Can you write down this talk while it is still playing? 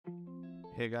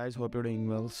Hey guys, hope you're doing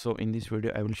well. So in this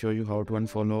video I will show you how to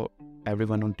unfollow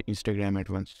everyone on Instagram at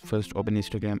once. First, open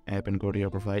Instagram app and go to your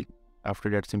profile. After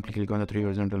that, simply click on the three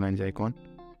horizontal lines icon.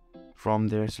 From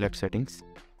there, select settings.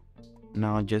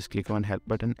 Now just click on help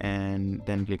button and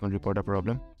then click on report a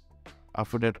problem.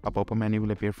 After that, a pop-up menu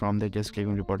will appear. From there, just click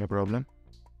on report a problem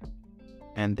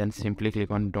and then simply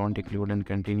click on don't include and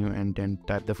continue, and then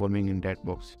type the following in that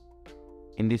box.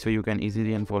 In this way you can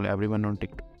easily unfollow everyone on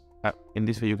TikTok.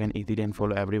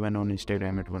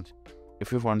 Instagram at once.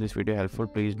 If you found this video helpful,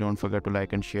 please don't forget to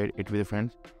like and share it with your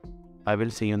friends. I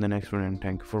will see you in the next one, and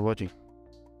thank you for watching.